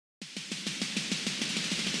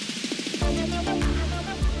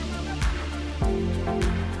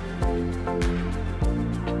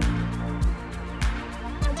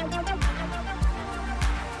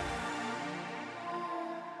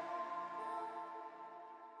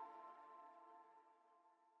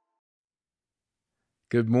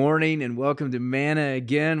Good morning and welcome to Manna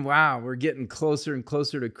again. Wow, we're getting closer and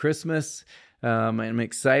closer to Christmas. I'm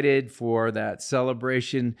excited for that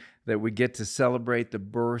celebration that we get to celebrate the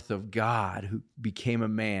birth of God who became a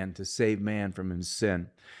man to save man from his sin.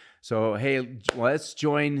 So, hey, why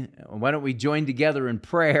don't we join together in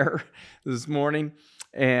prayer this morning?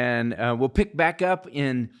 And we'll pick back up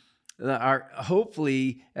in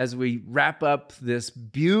hopefully as we wrap up this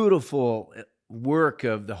beautiful work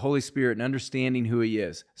of the Holy Spirit and understanding who He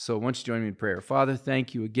is. So why don't you join me in prayer? Father,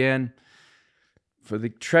 thank you again for the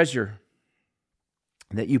treasure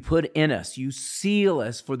that you put in us. You seal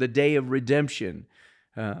us for the day of redemption.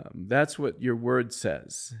 That's what your word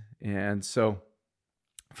says. And so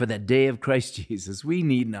for that day of Christ Jesus, we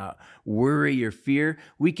need not worry or fear.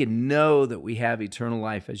 We can know that we have eternal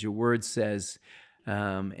life, as your word says.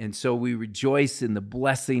 And so we rejoice in the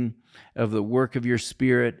blessing of the work of your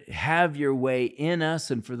Spirit. Have your way in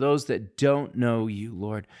us. And for those that don't know you,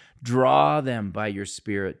 Lord, draw them by your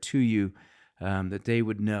Spirit to you, that they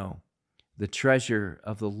would know the treasure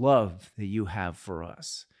of the love that you have for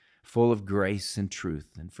us, full of grace and truth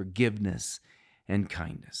and forgiveness and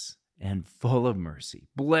kindness and full of mercy.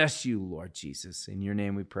 Bless you, Lord Jesus. In your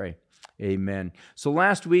name we pray. Amen. So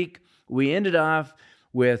last week we ended off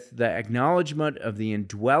with the acknowledgement of the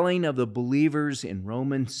indwelling of the believers in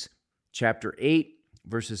Romans chapter 8,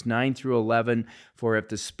 verses 9 through 11. For if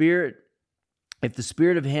the Spirit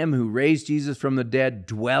of him who raised Jesus from the dead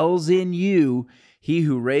dwells in you, he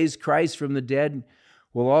who raised Christ from the dead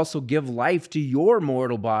will also give life to your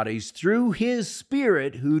mortal bodies through his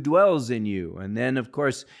Spirit who dwells in you. And then, of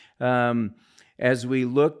course, as we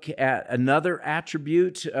look at another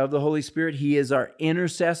attribute of the Holy Spirit, he is our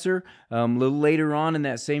intercessor. A little later on in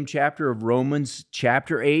that same chapter of Romans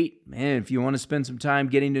chapter 8, man, if you want to spend some time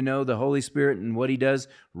getting to know the Holy Spirit and what he does,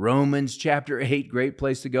 Romans chapter 8, great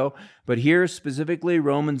place to go. But here specifically,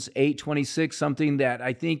 Romans 8:26, something that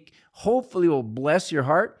I think hopefully will bless your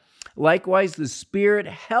heart. Likewise, the Spirit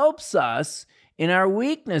helps us in our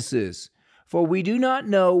weaknesses, for we do not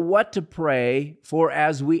know what to pray for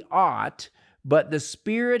as we ought, but the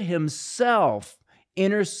Spirit himself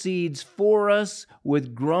intercedes for us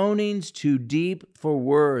with groanings too deep for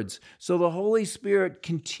words. So the Holy Spirit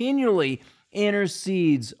continually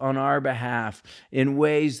intercedes on our behalf in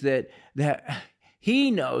ways that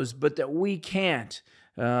he knows, but that we can't.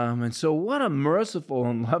 And so what a merciful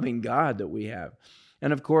and loving God that we have.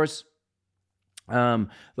 And of course, the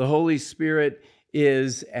Holy Spirit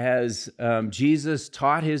is, as Jesus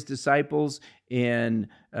taught his disciples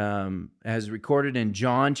as recorded in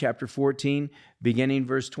John chapter 14, beginning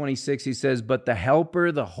verse 26, he says, "But the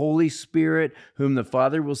Helper, the Holy Spirit, whom the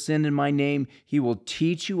Father will send in my name, he will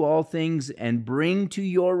teach you all things and bring to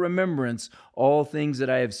your remembrance all things that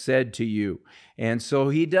I have said to you." And so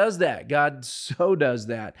he does that. God so does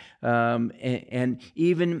that. And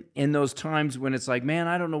even in those times when it's like, man,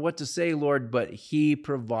 I don't know what to say, Lord, but he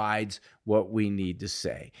provides what we need to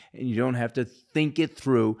say. And you don't have to think it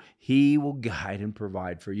through. He will guide and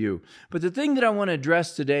provide for you. But the thing that I want to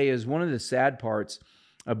address today is one of the sad parts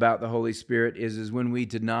about the Holy Spirit is when we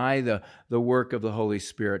deny the work of the Holy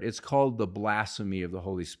Spirit. It's called the blasphemy of the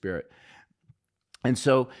Holy Spirit. And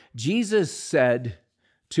so Jesus said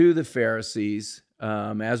to the Pharisees,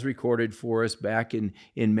 as recorded for us back in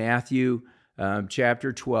Matthew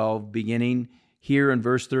chapter 12, beginning here in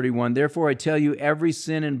verse 31, "Therefore I tell you, every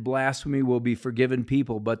sin and blasphemy will be forgiven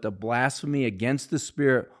people, but the blasphemy against the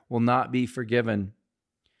Spirit will not be forgiven.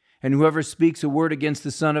 And whoever speaks a word against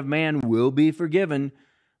the Son of Man will be forgiven,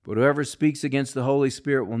 but whoever speaks against the Holy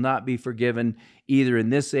Spirit will not be forgiven, either in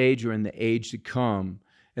this age or in the age to come."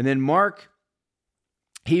 And then Mark,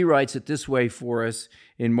 he writes it this way for us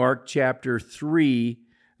in Mark chapter 3,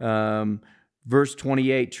 verse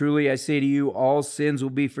 28, "Truly I say to you, all sins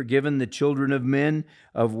will be forgiven the children of men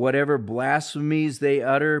of whatever blasphemies they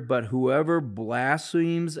utter, but whoever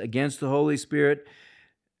blasphemes against the Holy Spirit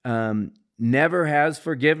never has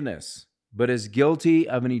forgiveness, but is guilty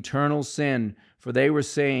of an eternal sin, for they were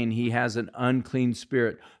saying he has an unclean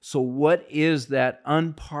spirit." So what is that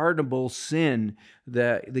unpardonable sin?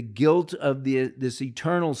 The guilt of this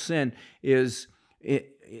eternal sin is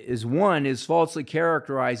falsely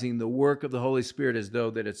characterizing the work of the Holy Spirit as though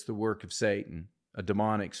that it's the work of Satan, a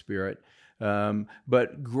demonic spirit.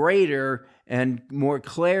 But greater and more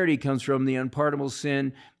clarity comes from the unpardonable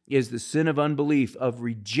sin is the sin of unbelief, of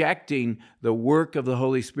rejecting the work of the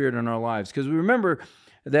Holy Spirit in our lives. Because we remember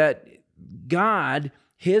that God,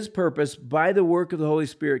 His purpose by the work of the Holy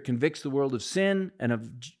Spirit convicts the world of sin and of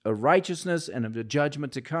righteousness and of the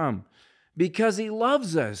judgment to come, because He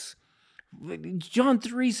loves us. John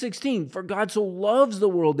 3:16, for God so loves the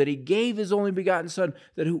world that He gave His only begotten Son,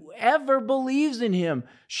 that whoever believes in Him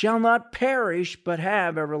shall not perish but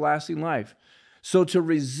have everlasting life. So to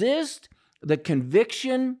resist the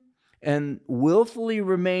conviction and willfully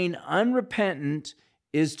remain unrepentant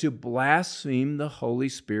is to blaspheme the Holy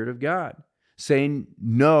Spirit of God, saying,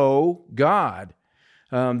 no, God.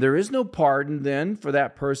 There is no pardon then for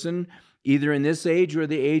that person, either in this age or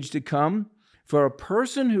the age to come. For a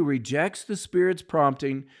person who rejects the Spirit's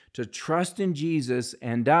prompting to trust in Jesus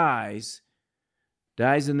and dies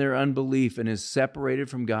in their unbelief and is separated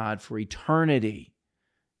from God for eternity.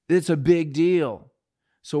 It's a big deal.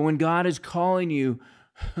 So when God is calling you,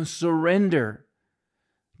 surrender.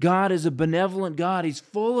 God is a benevolent God. He's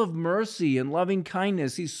full of mercy and loving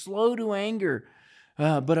kindness. He's slow to anger,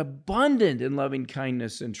 but abundant in loving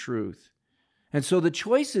kindness and truth. And so the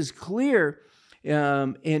choice is clear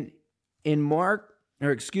in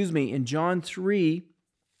John 3.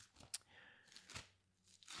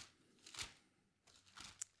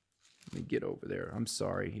 Let me get over there. I'm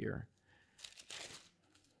sorry here.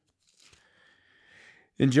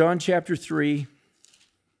 In John chapter 3,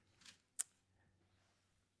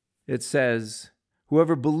 it says,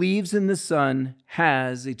 whoever believes in the Son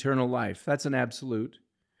has eternal life. That's an absolute.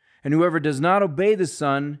 And whoever does not obey the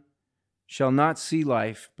Son shall not see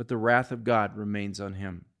life, but the wrath of God remains on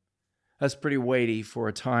him. That's pretty weighty for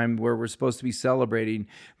a time where we're supposed to be celebrating.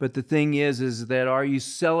 But the thing is that are you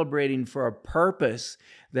celebrating for a purpose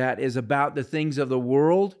that is about the things of the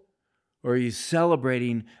world? Or are you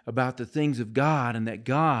celebrating about the things of God, and that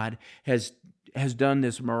God has done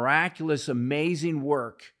this miraculous, amazing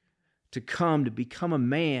work to come to become a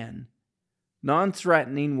man,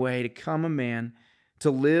 non-threatening way to become a man,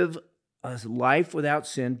 to live a life without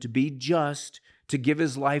sin, to be just, to give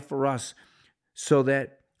His life for us so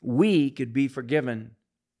that we could be forgiven,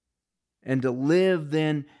 and to live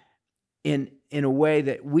then in a way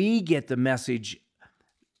that we get the message,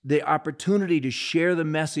 the opportunity to share the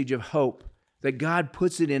message of hope, that God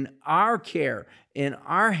puts it in our care, in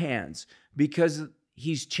our hands, because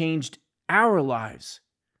He's changed our lives.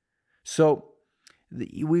 So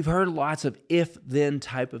we've heard lots of if-then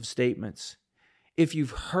type of statements. If you've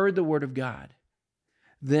heard the Word of God,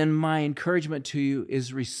 then my encouragement to you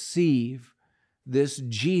is receive this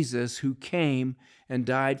Jesus who came and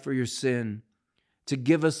died for your sin to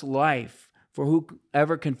give us life. For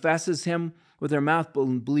whoever confesses Him with their mouth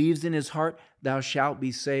and believes in his heart, thou shalt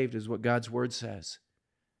be saved, is what God's Word says.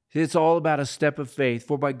 It's all about a step of faith.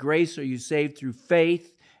 For by grace are you saved through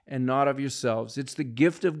faith, and not of yourselves. It's the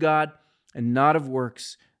gift of God and not of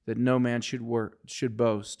works, that no man should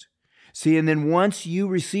boast. See, and then once you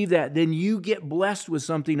receive that, then you get blessed with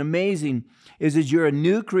something amazing, is that you're a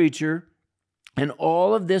new creature, and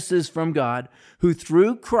all of this is from God, who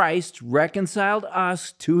through Christ reconciled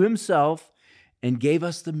us to Himself and gave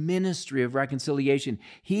us the ministry of reconciliation.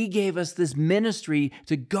 He gave us this ministry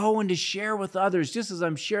to go and to share with others, just as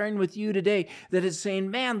I'm sharing with you today, that is saying,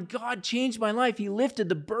 man, God changed my life. He lifted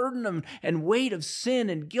the burden and weight of sin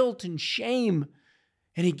and guilt and shame,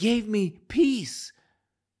 and He gave me peace.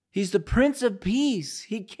 He's the Prince of Peace.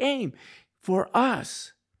 He came for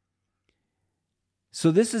us. So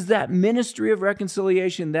this is that ministry of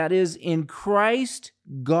reconciliation. That is, in Christ,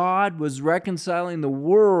 God was reconciling the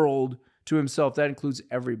world to Himself. That includes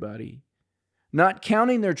everybody. Not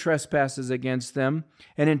counting their trespasses against them,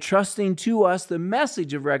 and entrusting to us the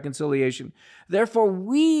message of reconciliation. Therefore,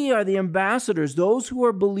 we are the ambassadors, those who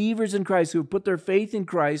are believers in Christ, who have put their faith in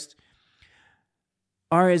Christ,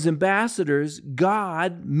 are His ambassadors,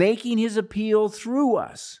 God making His appeal through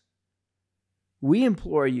us. We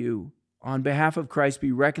implore you, on behalf of Christ,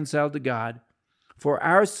 be reconciled to God. For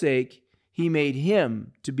our sake, He made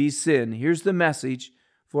Him to be sin. Here's the message.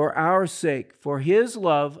 For our sake, for His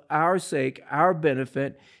love, our sake, our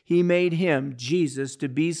benefit, He made Him, Jesus, to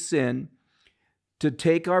be sin, to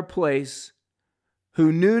take our place,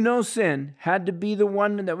 who knew no sin, had to be the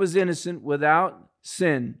one that was innocent without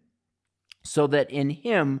sin, so that in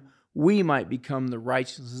Him we might become the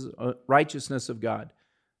righteousness of God.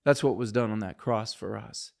 That's what was done on that cross for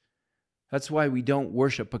us. That's why we don't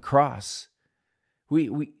worship a cross.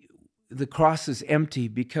 The cross is empty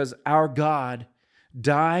because our God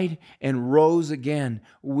died and rose again.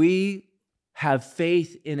 We have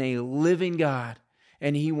faith in a living God,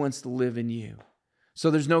 and He wants to live in you. So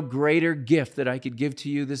there's no greater gift that I could give to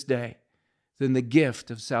you this day than the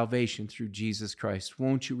gift of salvation through Jesus Christ.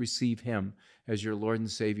 Won't you receive him as your Lord and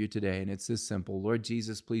Savior today? And it's this simple. Lord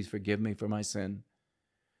Jesus, please forgive me for my sin.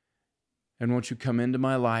 And won't you come into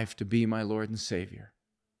my life to be my Lord and Savior?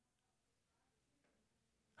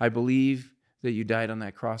 I believe that you died on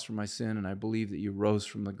that cross for my sin, and I believe that you rose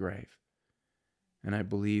from the grave. And I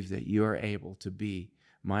believe that you are able to be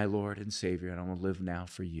my Lord and Savior, and I will live now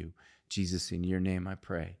for you. Jesus, in your name I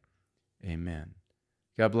pray. Amen.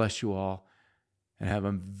 God bless you all, and have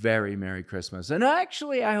a very Merry Christmas. And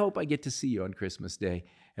actually, I hope I get to see you on Christmas Day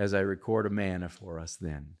as I record a manna for us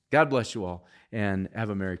then. God bless you all, and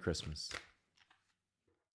have a Merry Christmas.